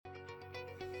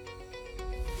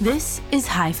This is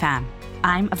Hi Fam.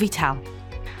 I'm Avital.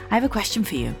 I have a question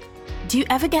for you. Do you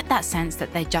ever get that sense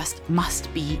that there just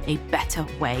must be a better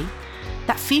way?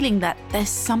 That feeling that there's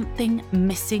something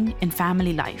missing in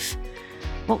family life?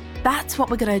 Well, that's what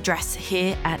we're going to address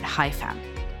here at Hi Fam.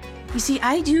 You see,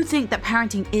 I do think that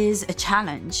parenting is a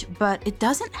challenge, but it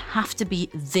doesn't have to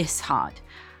be this hard.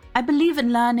 I believe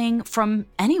in learning from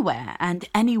anywhere and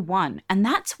anyone, and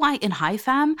that's why in Hi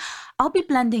Fam, I'll be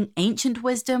blending ancient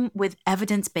wisdom with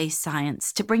evidence-based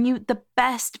science to bring you the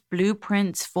best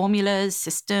blueprints, formulas,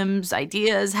 systems,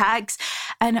 ideas, hacks,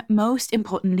 and most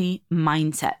importantly,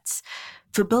 mindsets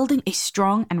for building a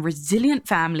strong and resilient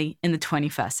family in the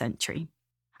 21st century.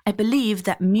 I believe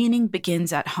that meaning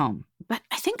begins at home, but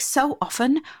I think so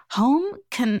often home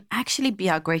can actually be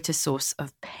our greatest source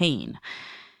of pain.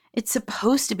 It's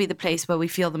supposed to be the place where we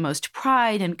feel the most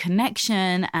pride and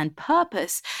connection and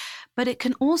purpose, but it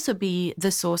can also be the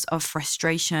source of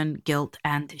frustration, guilt,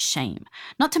 and shame.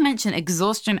 Not to mention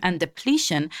exhaustion and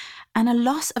depletion and a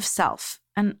loss of self.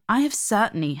 And I have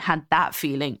certainly had that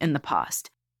feeling in the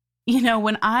past. You know,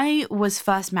 when I was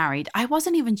first married, I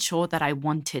wasn't even sure that I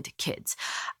wanted kids.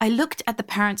 I looked at the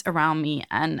parents around me,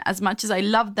 and as much as I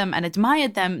loved them and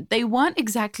admired them, they weren't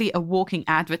exactly a walking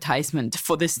advertisement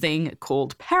for this thing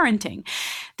called parenting.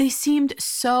 They seemed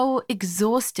so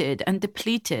exhausted and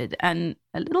depleted and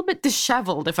a little bit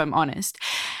disheveled, if I'm honest.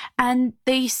 And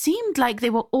they seemed like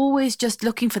they were always just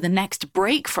looking for the next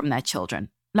break from their children.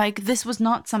 Like this was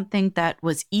not something that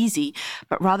was easy,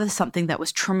 but rather something that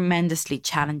was tremendously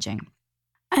challenging.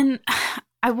 And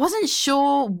I wasn't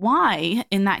sure why,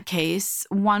 in that case,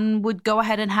 one would go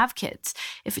ahead and have kids.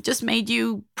 If it just made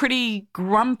you pretty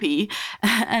grumpy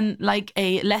and like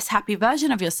a less happy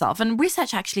version of yourself. And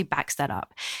research actually backs that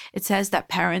up. It says that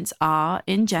parents are,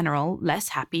 in general, less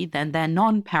happy than their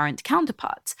non-parent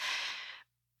counterparts.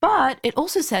 But it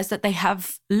also says that they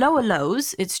have lower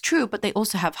lows, it's true, but they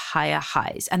also have higher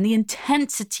highs. And the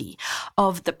intensity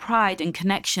of the pride and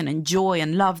connection and joy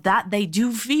and love that they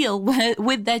do feel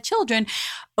with their children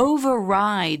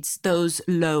overrides those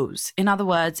lows. In other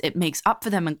words, it makes up for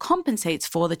them and compensates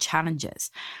for the challenges.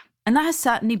 And that has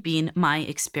certainly been my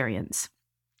experience.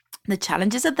 The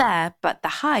challenges are there, but the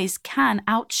highs can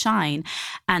outshine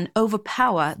and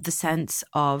overpower the sense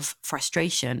of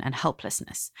frustration and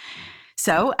helplessness.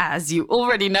 So, as you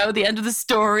already know, the end of the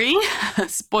story,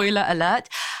 spoiler alert,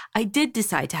 I did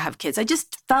decide to have kids. I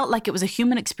just felt like it was a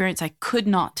human experience I could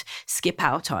not skip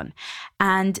out on.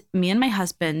 And me and my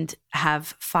husband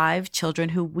have 5 children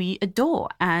who we adore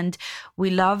and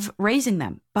we love raising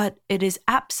them, but it is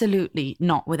absolutely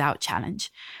not without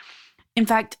challenge. In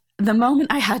fact, the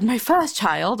moment I had my first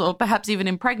child, or perhaps even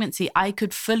in pregnancy, I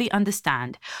could fully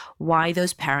understand why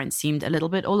those parents seemed a little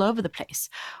bit all over the place,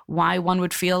 why one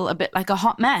would feel a bit like a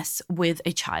hot mess with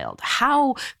a child,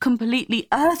 how completely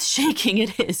earth-shaking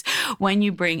it is when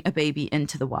you bring a baby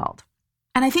into the world.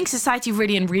 And I think society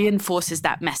really reinforces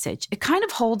that message. It kind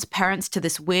of holds parents to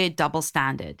this weird double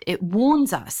standard. It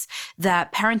warns us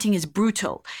that parenting is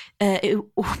brutal.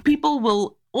 People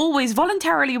will always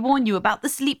voluntarily warn you about the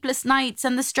sleepless nights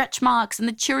and the stretch marks and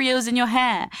the Cheerios in your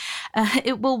hair.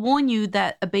 It will warn you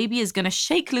that a baby is going to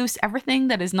shake loose everything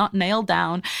that is not nailed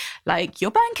down, like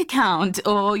your bank account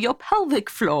or your pelvic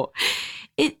floor.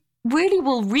 It really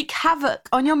will wreak havoc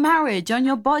on your marriage, on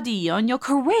your body, on your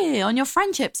career, on your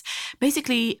friendships.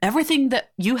 Basically, everything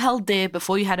that you held dear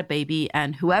before you had a baby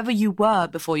and whoever you were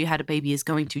before you had a baby is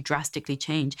going to drastically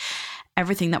change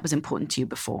everything that was important to you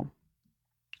before.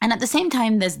 And at the same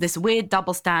time, there's this weird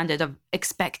double standard of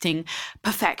expecting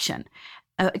perfection,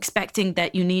 expecting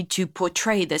that you need to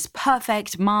portray this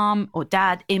perfect mom or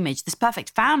dad image, this perfect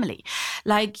family.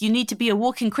 Like you need to be a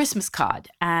walking Christmas card.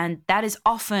 And that is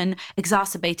often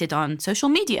exacerbated on social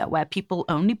media, where people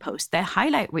only post their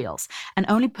highlight reels and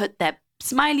only put their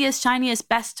smiliest, shiniest,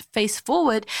 best face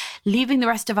forward, leaving the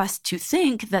rest of us to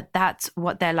think that that's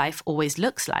what their life always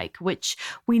looks like, which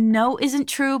we know isn't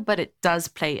true, but it does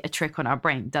play a trick on our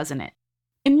brain, doesn't it?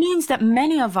 It means that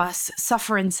many of us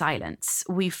suffer in silence.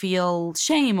 We feel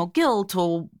shame or guilt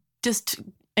or just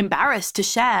embarrassed to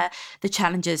share the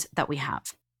challenges that we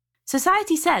have.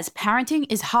 Society says parenting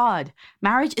is hard,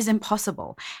 marriage is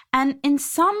impossible, and in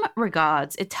some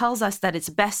regards, it tells us that it's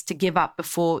best to give up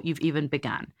before you've even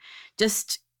begun.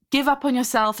 Just give up on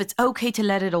yourself, it's okay to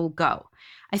let it all go.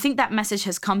 I think that message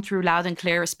has come through loud and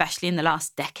clear, especially in the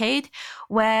last decade,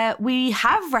 where we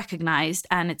have recognized,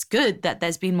 and it's good that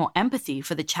there's been more empathy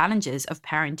for the challenges of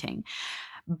parenting.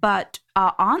 But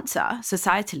our answer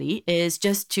societally is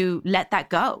just to let that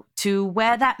go, to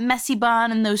wear that messy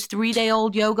bun and those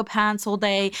 3-day-old yoga pants all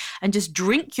day and just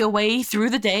drink your way through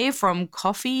the day from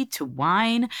coffee to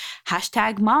wine,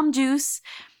 #mom juice,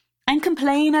 and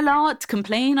complain a lot,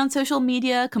 complain on social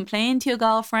media, complain to your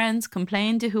girlfriends,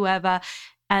 complain to whoever.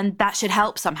 And that should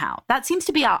help somehow. That seems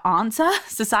to be our answer,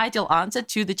 societal answer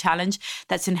to the challenge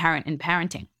that's inherent in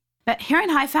parenting. But here in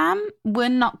HiFam, we're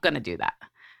not going to do that.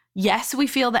 Yes, we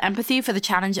feel the empathy for the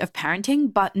challenge of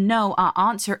parenting, but no, our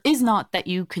answer is not that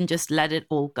you can just let it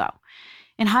all go.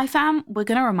 In HiFam, we're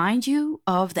going to remind you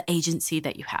of the agency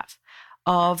that you have,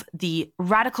 of the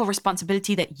radical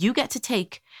responsibility that you get to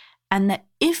take, and that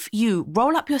if you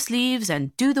roll up your sleeves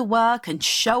and do the work and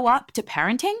show up to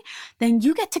parenting, then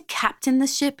you get to captain the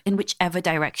ship in whichever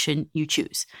direction you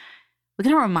choose. We're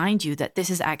going to remind you that this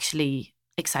is actually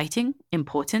exciting,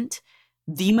 important,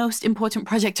 the most important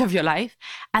project of your life,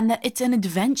 and that it's an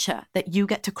adventure that you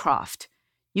get to craft.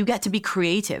 You get to be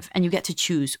creative and you get to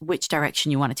choose which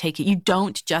direction you want to take it. You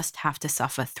don't just have to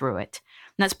suffer through it.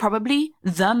 And that's probably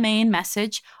the main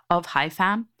message of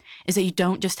HiFam, is that you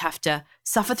don't just have to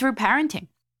suffer through parenting.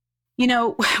 You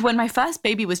know, when my first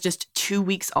baby was just 2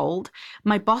 weeks old,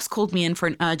 my boss called me in for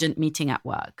an urgent meeting at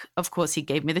work. Of course, he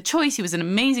gave me the choice. He was an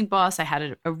amazing boss. I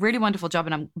had a really wonderful job,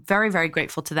 and I'm very, very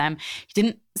grateful to them. He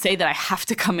didn't say that I have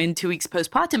to come in 2 weeks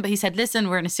postpartum, but he said, listen,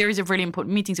 we're in a series of really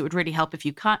important meetings. It would really help if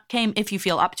you came. If you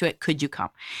feel up to it, could you come?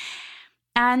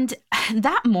 And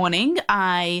that morning,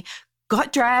 I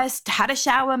got dressed, had a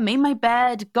shower, made my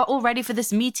bed, got all ready for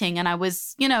this meeting. And I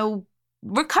was,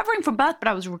 recovering from birth, but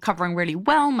I was recovering really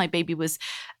well. My baby was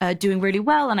doing really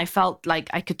well. And I felt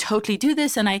like I could totally do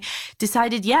this. And I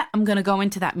decided, I'm going to go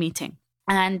into that meeting.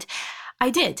 And I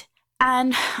did.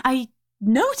 And I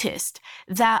noticed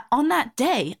that on that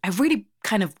day, I really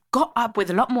kind of got up with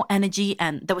a lot more energy,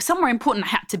 and there was somewhere important I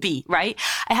had to be, right?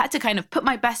 I had to kind of put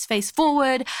my best face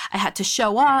forward. I had to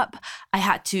show up. I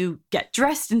had to get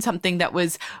dressed in something that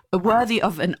was worthy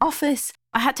of an office.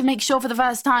 I had to make sure for the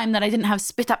first time that I didn't have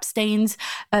spit up stains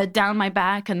down my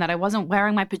back, and that I wasn't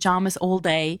wearing my pajamas all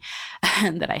day,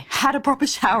 and that I had a proper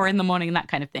shower in the morning and that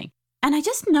kind of thing. And I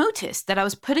just noticed that I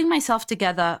was putting myself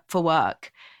together for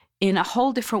work in a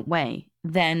whole different way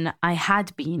than I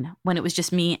had been when it was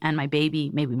just me and my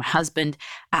baby, maybe my husband,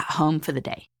 at home for the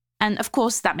day. And of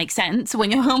course, that makes sense.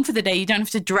 When you're home for the day, you don't have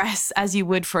to dress as you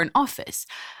would for an office.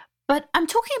 But I'm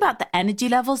talking about the energy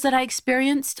levels that I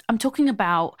experienced. I'm talking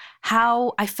about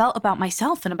how I felt about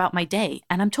myself and about my day.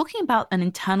 And I'm talking about an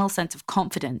internal sense of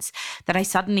confidence that I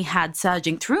suddenly had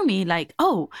surging through me, like,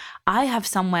 oh, I have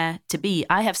somewhere to be.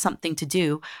 I have something to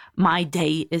do. My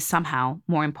day is somehow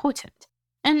more important.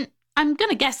 And I'm going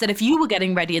to guess that if you were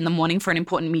getting ready in the morning for an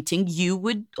important meeting, you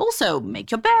would also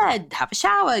make your bed, have a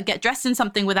shower, get dressed in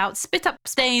something without spit up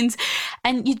stains,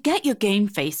 and you'd get your game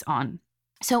face on.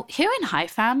 So here in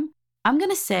HiFam, I'm going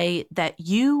to say that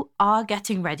you are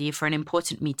getting ready for an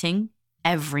important meeting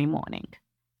every morning.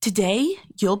 Today,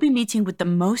 you'll be meeting with the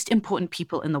most important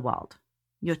people in the world: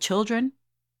 your children,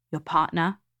 your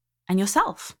partner, and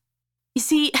yourself. You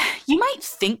see, you might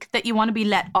think that you want to be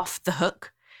let off the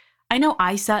hook. I know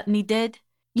I certainly did.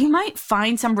 You might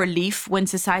find some relief when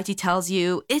society tells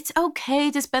you it's okay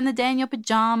to spend the day in your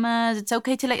pajamas. It's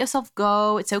okay to let yourself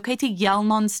go. It's okay to yell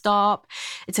nonstop.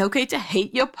 It's okay to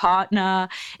hate your partner.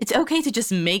 It's okay to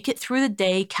just make it through the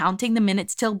day, counting the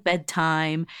minutes till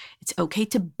bedtime. It's okay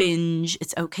to binge.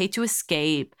 It's okay to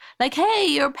escape. Like, hey,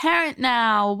 you're a parent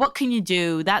now. What can you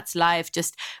do? That's life.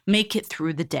 Just make it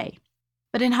through the day.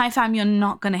 But in HiFam, you're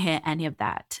not going to hear any of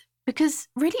that, because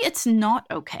really it's not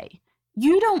okay.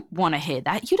 You don't want to hear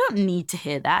that. You don't need to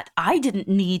hear that. I didn't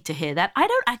need to hear that. I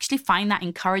don't actually find that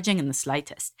encouraging in the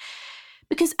slightest.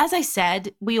 Because as I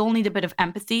said, we all need a bit of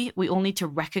empathy. We all need to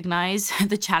recognize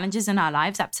the challenges in our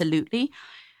lives, absolutely.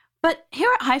 But here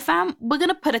at HiFam, we're going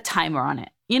to put a timer on it.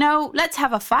 Let's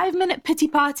have a 5-minute pity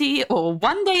party, or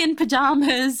 1 day in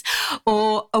pajamas,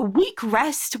 or a week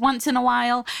rest once in a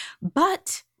while.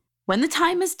 But when the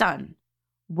time is done,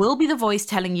 we'll be the voice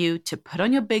telling you to put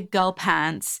on your big girl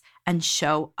pants and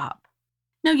show up.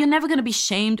 No, you're never going to be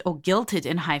shamed or guilted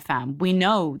in HiFam. We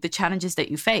know the challenges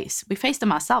that you face. We face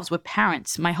them ourselves. We're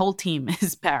parents. My whole team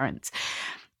is parents.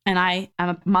 And I am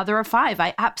a mother of 5.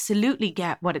 I absolutely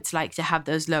get what it's like to have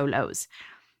those low lows.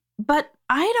 But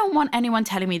I don't want anyone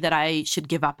telling me that I should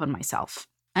give up on myself.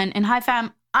 And in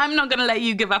HiFam, I'm not going to let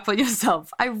you give up on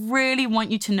yourself. I really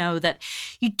want you to know that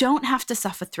you don't have to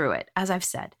suffer through it, as I've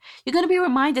said. You're going to be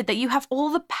reminded that you have all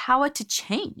the power to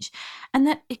change, and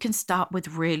that it can start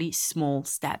with really small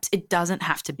steps. It doesn't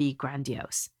have to be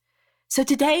grandiose. So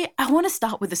today, I want to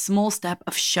start with a small step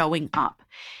of showing up.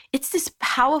 It's this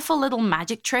powerful little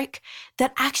magic trick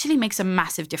that actually makes a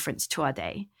massive difference to our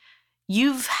day.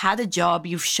 You've had a job,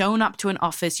 you've shown up to an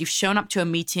office, you've shown up to a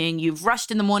meeting, you've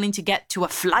rushed in the morning to get to a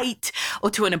flight or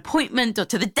to an appointment or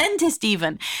to the dentist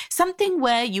even. Something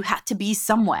where you had to be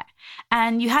somewhere.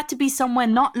 And you had to be somewhere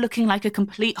not looking like a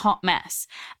complete hot mess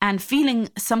and feeling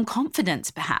some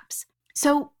confidence perhaps.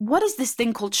 So what is this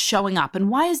thing called showing up? And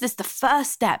why is this the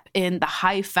first step in the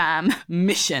High Fam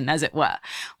mission, as it were?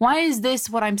 Why is this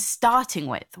what I'm starting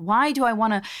with? Why do I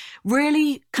want to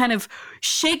really kind of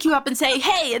shake you up and say,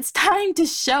 hey, it's time to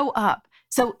show up?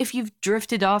 So if you've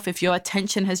drifted off, if your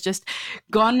attention has just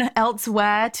gone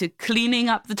elsewhere to cleaning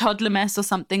up the toddler mess or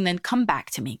something, then come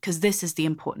back to me because this is the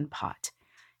important part.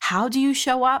 How do you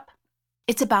show up?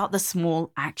 It's about the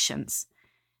small actions.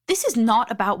 This is not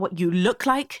about what you look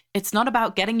like. It's not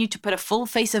about getting you to put a full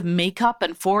face of makeup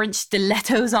and 4-inch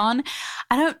stilettos on.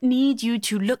 I don't need you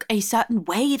to look a certain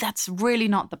way. That's really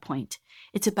not the point.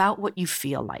 It's about what you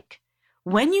feel like.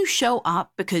 When you show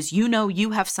up because you know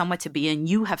you have somewhere to be and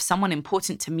you have someone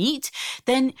important to meet,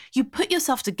 then you put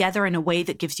yourself together in a way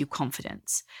that gives you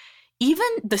confidence. Even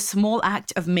the small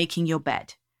act of making your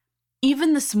bed.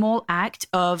 Even the small act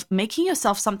of making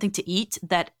yourself something to eat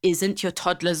that isn't your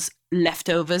toddler's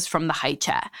leftovers from the high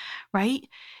chair, right?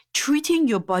 Treating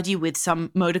your body with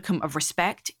some modicum of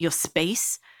respect, your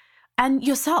space, and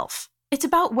yourself. It's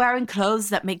about wearing clothes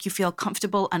that make you feel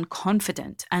comfortable and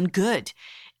confident and good.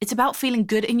 It's about feeling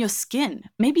good in your skin,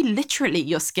 maybe literally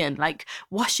your skin, like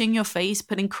washing your face,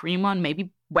 putting cream on, maybe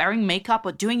wearing makeup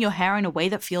or doing your hair in a way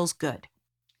that feels good.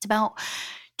 It's about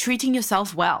treating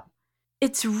yourself well.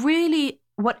 It's really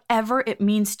whatever it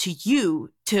means to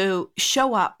you to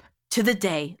show up to the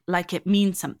day like it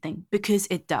means something, because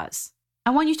it does. I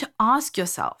want you to ask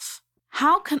yourself,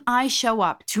 how can I show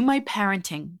up to my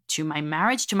parenting, to my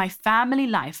marriage, to my family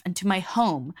life, and to my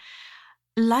home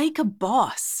like a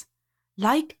boss,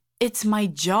 like it's my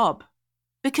job?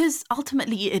 Because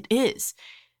ultimately it is.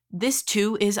 This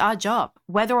too is our job.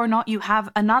 Whether or not you have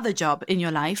another job in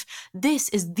your life, this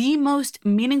is the most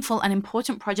meaningful and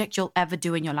important project you'll ever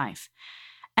do in your life.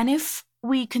 And if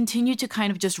we continue to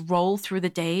kind of just roll through the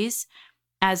days,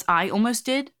 as I almost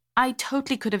did, I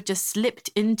totally could have just slipped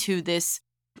into this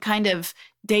kind of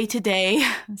day-to-day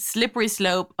slippery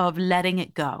slope of letting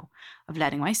it go, of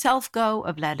letting myself go,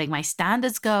 of letting my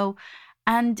standards go,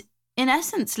 and in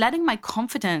essence, letting my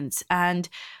confidence and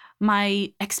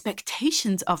my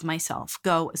expectations of myself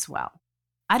go as well.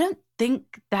 I don't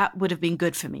think that would have been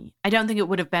good for me. I don't think it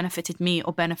would have benefited me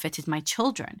or benefited my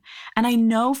children. And I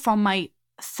know from my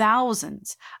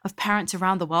thousands of parents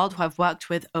around the world who I've worked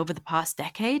with over the past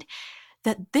decade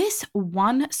that this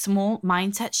one small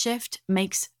mindset shift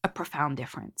makes a profound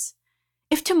difference.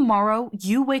 If tomorrow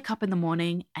you wake up in the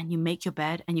morning and you make your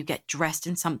bed and you get dressed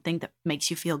in something that makes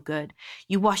you feel good,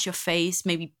 you wash your face,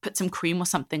 maybe put some cream or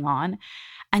something on,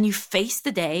 and you face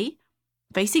the day,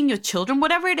 facing your children,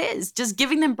 whatever it is, just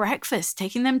giving them breakfast,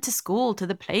 taking them to school, to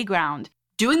the playground,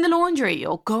 doing the laundry,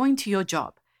 or going to your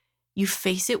job. You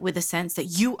face it with a sense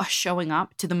that you are showing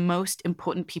up to the most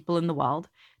important people in the world,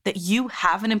 that you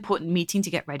have an important meeting to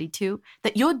get ready to,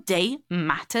 that your day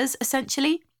matters,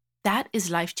 essentially. That is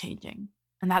life-changing.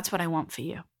 And that's what I want for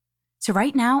you. So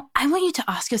right now, I want you to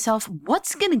ask yourself,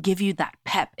 what's going to give you that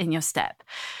pep in your step?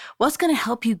 What's going to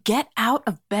help you get out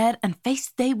of bed and face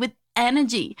the day with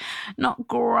energy, not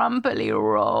grumpily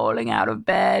rolling out of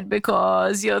bed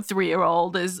because your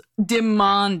 3-year-old is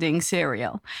demanding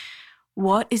cereal?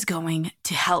 What is going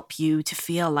to help you to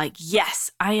feel like,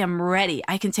 yes, I am ready.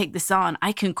 I can take this on.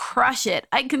 I can crush it.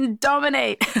 I can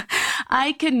dominate.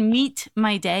 I can meet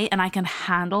my day and I can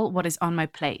handle what is on my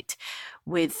plate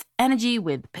with energy,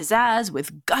 with pizzazz,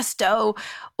 with gusto,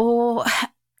 or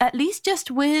at least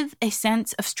just with a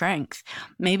sense of strength.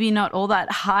 Maybe not all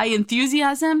that high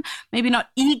enthusiasm, maybe not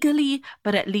eagerly,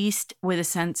 but at least with a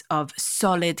sense of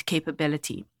solid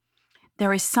capability.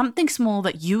 There is something small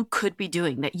that you could be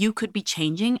doing, that you could be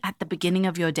changing at the beginning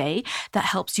of your day that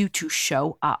helps you to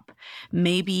show up.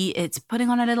 Maybe it's putting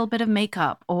on a little bit of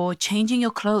makeup or changing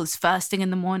your clothes first thing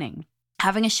in the morning,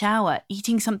 having a shower,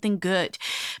 eating something good.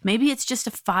 Maybe it's just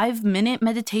a 5-minute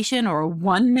meditation or a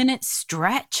 1-minute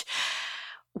stretch.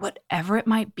 whatever it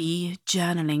might be,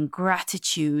 journaling,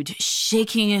 gratitude,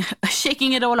 shaking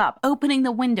it all up, opening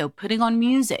the window, putting on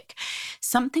music,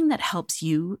 something that helps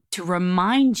you to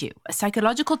remind you, a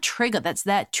psychological trigger that's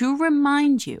there to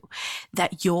remind you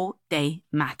that your day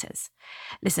matters.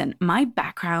 Listen, my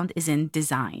background is in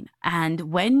design.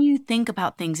 And when you think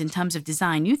about things in terms of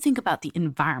design, you think about the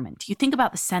environment, you think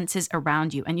about the senses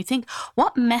around you, and you think,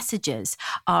 what messages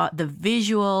are the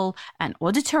visual and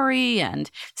auditory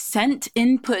and scent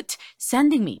input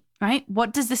sending me? Right?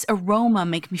 What does this aroma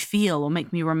make me feel or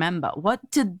make me remember?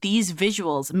 What do these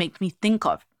visuals make me think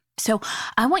of? So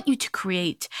I want you to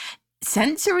create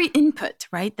sensory input,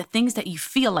 right? The things that you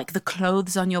feel, like the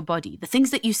clothes on your body, the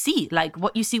things that you see, like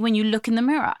what you see when you look in the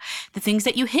mirror, the things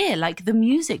that you hear, like the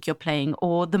music you're playing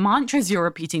or the mantras you're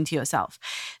repeating to yourself,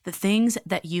 the things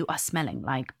that you are smelling,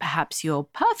 like perhaps your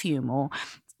perfume or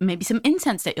maybe some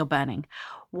incense that you're burning.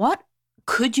 What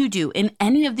could you do in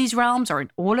any of these realms or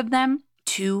in all of them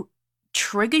to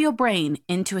trigger your brain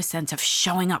into a sense of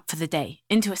showing up for the day,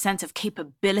 into a sense of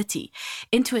capability,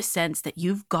 into a sense that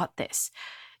you've got this,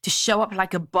 to show up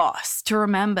like a boss, to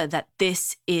remember that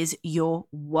this is your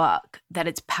work, that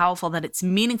it's powerful, that it's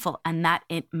meaningful, and that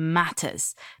it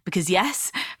matters. Because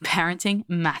yes, parenting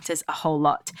matters a whole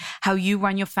lot. How you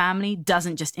run your family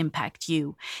doesn't just impact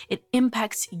you. It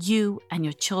impacts you and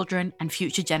your children and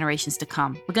future generations to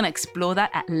come. We're going to explore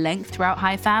that at length throughout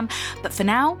Hi Fam. But for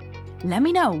now, let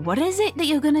me know, what is it that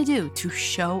you're going to do to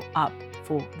show up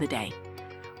for the day?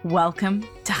 Welcome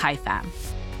to Hi Fam.